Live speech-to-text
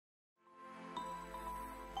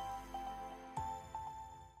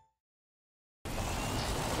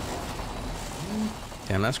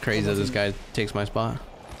Damn, that's crazy that this guy takes my spot.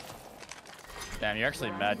 Damn, you're actually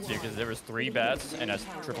mad too, because there was 3 bats and a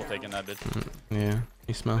triple taking that bitch. Yeah,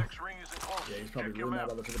 you smell. Yeah, he's probably really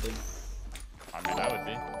mad about the triple. I mean, that would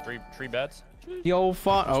be three bats. Yo,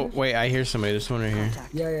 fought. Oh wait, I hear somebody. There's one right here.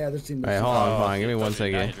 Yeah, this team. All right, hold on, fine. Give me 1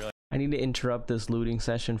 second. I need to interrupt this looting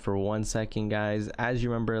session for 1 second, guys. As you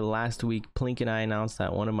remember, last week, Plink and I announced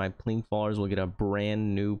that one of my Plink followers will get a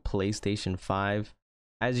brand new PlayStation 5.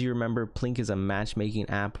 As you remember, Plink is a matchmaking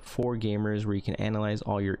app for gamers where you can analyze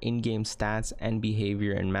all your in-game stats and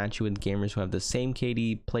behavior and match you with gamers who have the same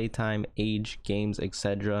KD, playtime, age, games,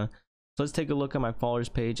 etc. So let's take a look at my followers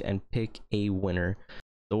page and pick a winner.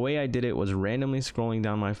 The way I did it was randomly scrolling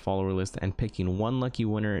down my follower list and picking one lucky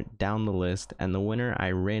winner down the list, and the winner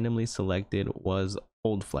I randomly selected was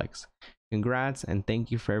Old Flex. Congrats and thank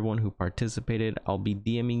you for everyone who participated. I'll be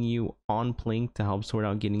DMing you on Plink to help sort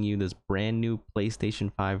out getting you this brand new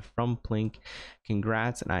PlayStation 5 from Plink.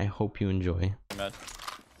 Congrats and I hope you enjoy.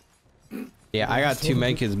 Yeah, I got 2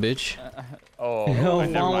 medkits, bitch. Oh, Yo,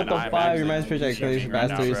 never follow mind. the 5. Your man's I'm pitch. I clearly right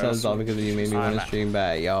fast now, 3 bro. subs all because you made me want to stream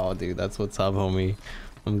back. Yo, dude, that's what's up, homie.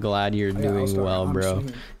 I'm glad you're doing well, bro.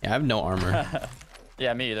 Yeah, I have no armor.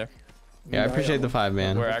 Yeah, me either. Yeah, I appreciate the 5,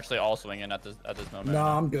 man. We're actually all swinging at this moment. No,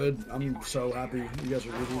 I'm good. I'm so happy you guys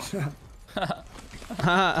are rooties.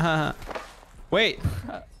 Wait,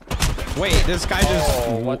 this guy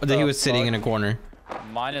just he was sitting in a corner.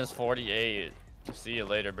 Minus 48. See you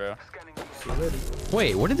later, bro.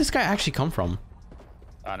 Wait, where did this guy actually come from?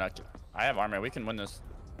 Oh, no, I have armor. We can win this.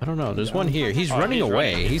 I don't know. There's one here. He's running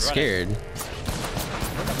away. He's scared.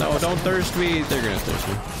 No, don't thirst me. They're gonna thirst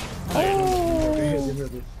me. Oh!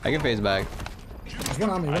 I can phase back. There's one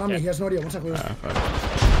on me. He has no idea. 1 second.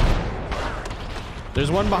 There's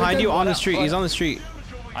one behind you on the street. He's on the street.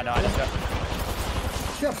 I know. I just got.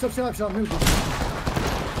 Stop.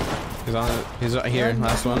 He's on. He's right here.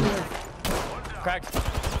 Last one. Cracked.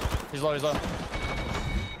 He's low.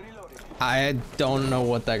 I don't know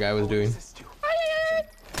what that guy was doing.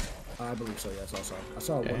 I believe so. Yes, I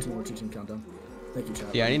saw Okay. 1 2 team countdown. Thank you,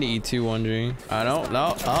 chat. Yeah, I need to eat 2 wondering. I don't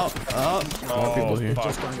know. More people here.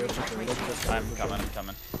 Fuck. I'm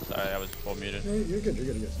coming. Sorry, I was full muted. You're good.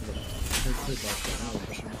 Okay.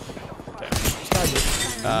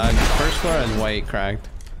 First floor and white cracked.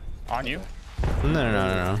 On you?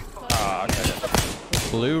 No. Okay.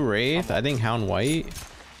 Blue Wraith. I think Hound White.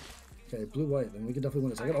 Okay, blue white. Then we can definitely win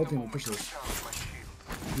this. I got ultimate and push this.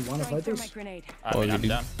 You want to fight this? I mean, I'm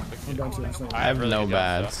down. I'm down too. I have really no good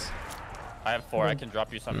bats. guns, so. I have 4. I can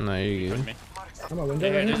drop you something. No, you're good. I'm a window.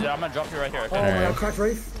 I'm gonna drop you right here. Okay? Oh my god, cracked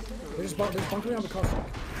Wraith. They just bunked me on the cost.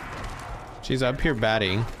 She's up here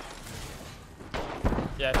batting.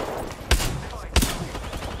 Yeah.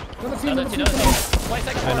 Another team. Play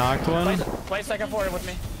second I knocked one. Play second forward with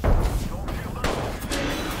me.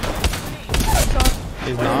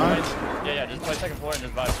 He's knocked. Yeah, just play second forward and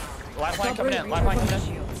just vibe. Lifeline coming in. Don't.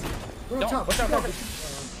 Watch out.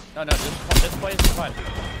 No, just play is fine.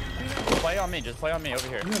 Play on me. Just play on me over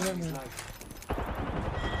here. No.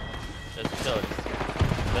 Just chill.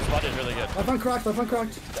 This spot is really good. I found cracked. Coming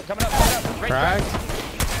up. Cracked.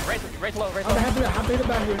 Right low. I have beta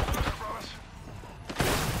back here.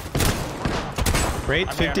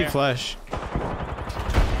 Great 50 flush.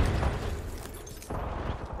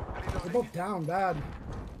 They're both down bad.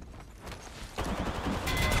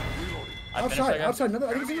 Outside. Another.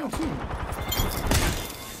 I think it's another team.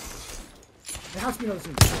 There has to be another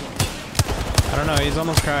team. I don't know. He's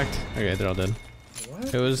almost cracked. Okay, they're all dead.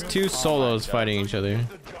 What? It was 2 solos fighting each other.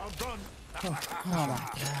 Oh my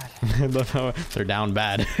god. They're down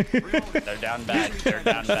bad. They're down bad.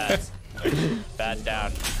 Bad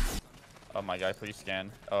down. Oh my god, please scan.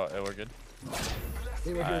 Oh, we're good.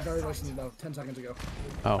 They were here very less than about 10 seconds ago.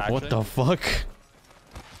 Oh, Actually? what the fuck?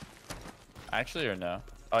 Actually or no?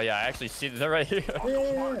 Oh yeah, I actually see they're right here. Yeah. I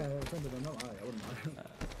wouldn't mind.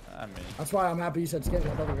 I mean, That's why I'm happy you said scan. I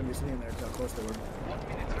thought they were gonna be sitting there because how close they were.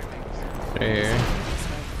 Right here.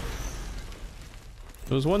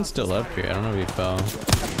 There was one still up here. I don't know if he fell.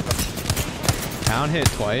 Hound hit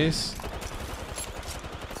twice.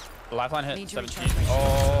 the lifeline hit 17.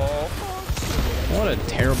 Oh, What a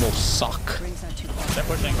terrible suck. they're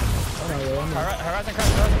pushing. Horizon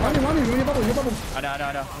crash. Running, bubble. I know.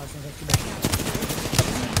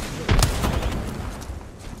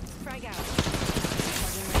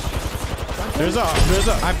 There's a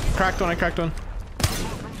I cracked one.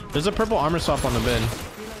 There's a purple armor swap on the bed.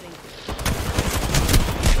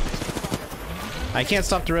 I can't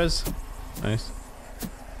stop the res. Nice.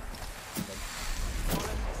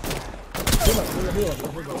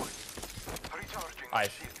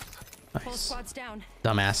 Nice. Nice.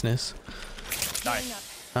 Dumbassness.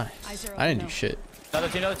 Nice. Nice. I didn't do shit. Another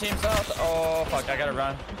team south. Oh fuck, I gotta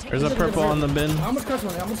run. There's a purple on the bin. I almost cut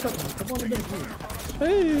one. Purple on the bin, please.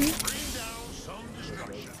 Hey.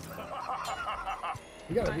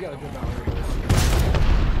 We gotta go down here.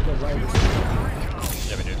 Go right.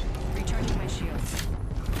 Yeah, we do. Recharging my shields.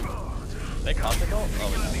 They caustic ult? Oh,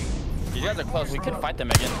 we know. You guys are close. We could fight them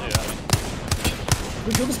again too. I mean.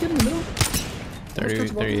 We kill this kid in the middle. 30,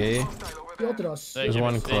 38. He ulted us. There's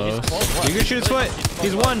one He's close. close. You can shoot his foot.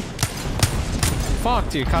 He's one. Fuck,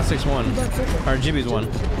 dude. Caustic's one. Or Gibby's one.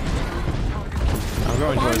 I'm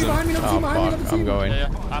going towards him. Oh, fuck. I'm going. Yeah.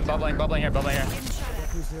 I'm bubbling here.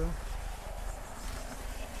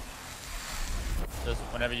 Just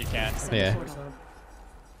whenever you can. Yeah.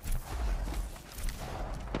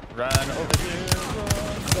 Run over here.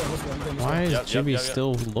 Why is Gibby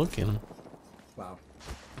still looking? Wow.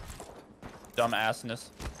 Dumb assness.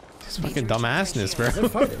 This fucking dumbassness, bro.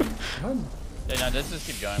 Yeah, no, let's just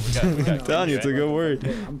keep going. We got Tanya, it's a good word.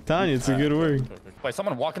 Tanya, it's a good word. Wait,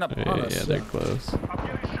 someone walking up. Yeah, they're close.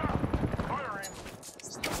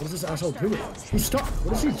 What is this asshole doing? He's stuck.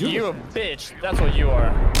 What is he doing? You a bitch. That's what you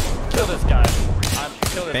are. Kill this guy.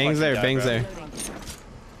 Kill this Bang's there, guy, Bang's bro. there.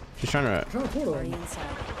 She's trying to. Trying to portal him.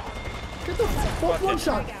 Get the fuck one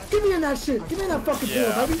shot. Give me in that shit. Give me in that fucking Yeah,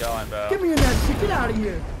 portal, I'm baby. going, bro. Give me in that shit. Get out of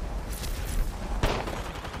here.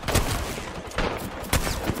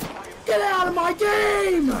 Get out of my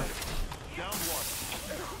game!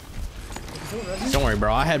 Don't worry,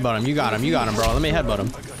 bro. I headbutt him. You got him, bro. Let me headbutt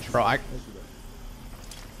him. Bro,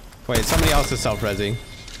 Wait, somebody else is self-resing.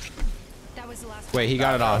 Wait, he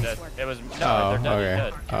got it off. It was. No, Oh, they're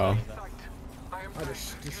dead. okay. Oh. I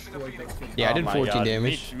just destroyed those kids. Yeah, I did Oh my 14 God.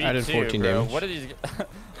 damage. Me I did too, 14 bro. damage. What are these?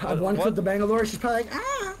 I one clipped the Bangalore. She's probably like,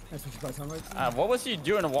 ah! That's what she probably sound like. What was he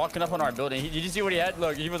doing walking up on our building? Did you see what he had?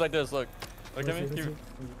 Look, he was like this. Look at me.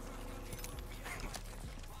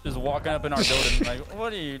 Just walking up in our building. Like,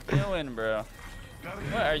 what are you doing, bro?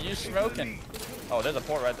 What are you smoking? Oh, there's a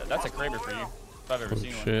port right there. That's a Kraber for you. If I've ever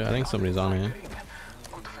seen one. Shit, I think somebody's on it.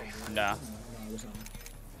 Nah.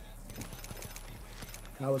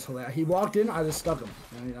 That was hilarious. He walked in, I just stuck him.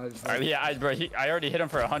 I mean, I just like, Yeah, bro. I already hit him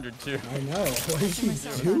for 100 too. I know. What is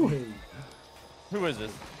he doing? Who is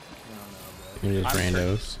this? You're just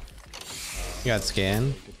randos. You got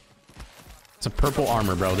scan. It's a purple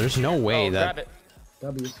armor, bro. There's no way Grab that. it.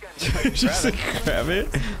 W. Just like, grab it.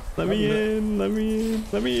 Let me in. Let me in.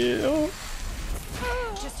 Let me in. Oh.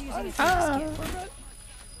 Just using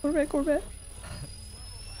a Corvette.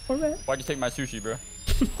 Why'd you take my sushi, bro?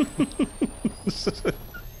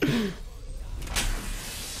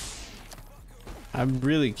 I'm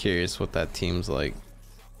really curious what that team's like.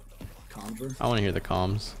 Conjure. I want to hear the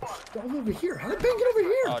comms. Get over here. How did Ben get over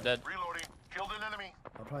here? Oh, dead. Reloading. Killed an enemy.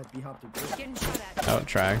 I'll probably B-hop through. Getting shot at. Out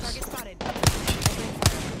tracks. Target spotted.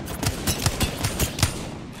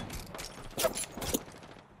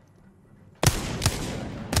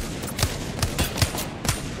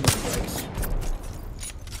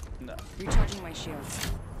 No. Recharging my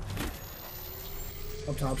shields.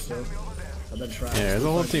 Up top still. I bet tracks. Yeah, there's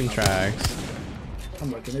a whole team tracks.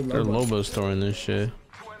 I'm looking. They They're Lobo. Lobo storing this shit.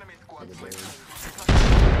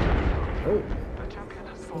 Oh.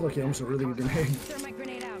 Oh, okay, I'm so really good grenade. Thermite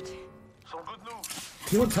grenade out. Some good news.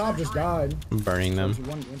 Team on top just died. I'm burning them. There's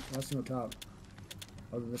one last team on top.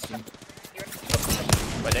 Other than this team.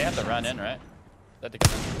 But they have to run in, right? That they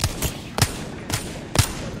come in.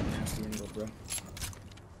 Nasty angles, bro.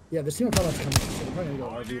 Yeah, this team on top is coming. So they're probably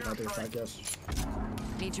gonna go RV out there, I guess.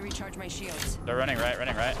 Need to recharge my shields. They're running right.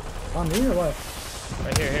 On me or what?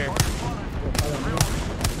 Right here. Yeah, probably on me.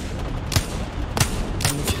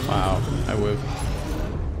 Wow, I whipped.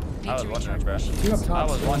 Need I was to wondering, recharge bro. my shields. Team up I top.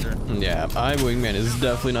 was wondering. Yeah, my wingman is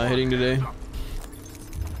definitely not hitting today.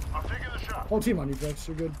 I'm taking the shot. Whole team on you, Flex.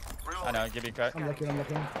 You're good. I know. Give me crack. I'm looking.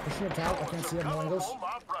 Pushing up top. I can't see it. No angles. All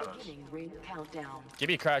my brothers. Give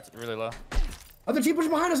me crack really low. Other team push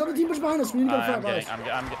behind us. We need to go to I'm front, getting.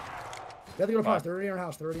 guys. I'm We have to go to front. They're already in our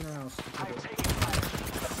house. They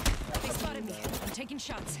spotted me. I'm taking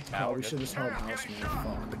shots. Oh, we should just held house, man.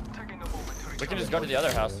 Fuck. We can just go to the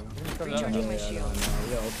other house. Go to the other Recharging house. my shields.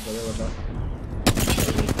 Yeah, ultimately, what about?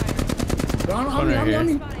 Taking fire. On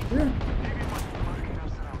me. Here.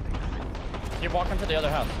 Keep walking to the other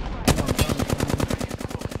house.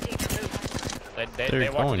 They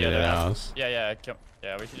They're walked to going the to other the house. house. Yeah.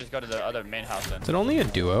 Yeah, we should just go to the other main house then. Is it only a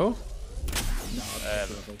duo?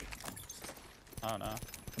 I don't know. I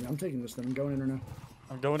mean, I'm taking this then. I'm going in or no.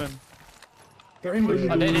 I'm going in. They're in. Oh,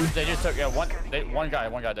 they just took one guy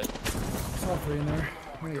did. It's all three in there.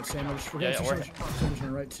 I'm gonna get sandwiched. We're Yeah, getting we're- sandwich on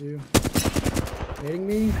the right too. Hitting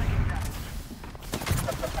me.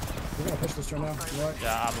 We're gonna push this turn now. You right?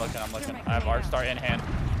 Yeah, I'm looking. I have arc star in hand.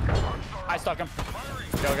 I stuck him.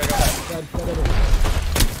 Go. Dead.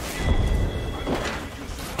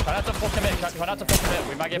 Try not to full commit. Try not to full commit.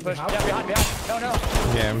 We might get pushed. Yeah, behind. No.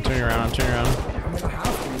 Yeah, I'm turning around. I mean, I have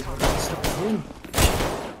to. Stop doing.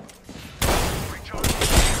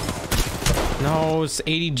 No, it's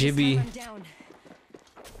 80 Jibby. I'm down.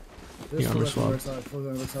 This armor is swap.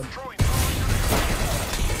 side.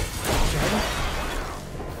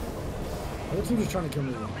 Other team just trying to kill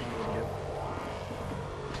me.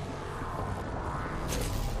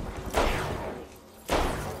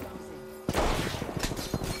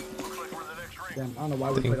 Damn, I don't know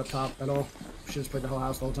why we played up top at all. We should just played the whole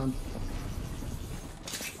house the whole time.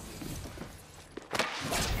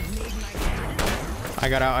 I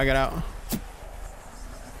got out.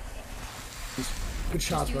 Good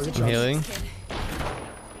shots, bro. Good I'm shots. healing.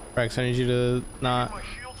 Rex, I need you to not. My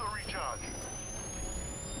shields are recharged.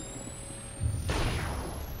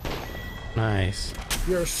 Nice.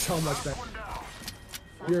 You're so much better.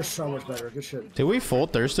 You're so much better. Good shit. Did we full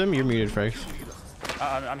thirst him? You're muted, Rex.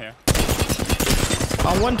 I'm here.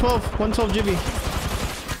 Oh, 112 Jibby.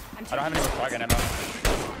 I don't have any more shotgun ammo.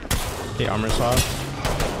 Okay, armor swap.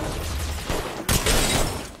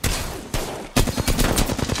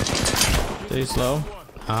 Stay slow.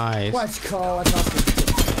 Nice. Let's go. That's awesome.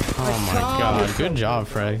 Oh my god. Good job,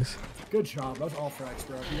 Fregs. Good job. That was all frags,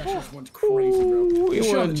 bro. You actually just went crazy, bro. We Good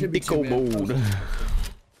shot on won the Jibby Pico too, man. That mode. was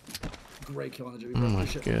Great kill on the Jibby. Oh bro. my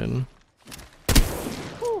Good shit. god.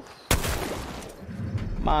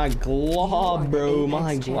 My glob, bro.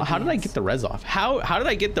 My glob. How did I get the res off? How did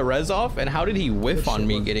I get the res off? And how did he whiff on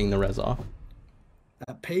me getting the res off?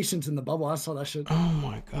 Patience in the bubble. I saw that shit. Oh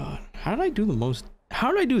my god. How did I do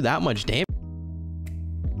that much damage?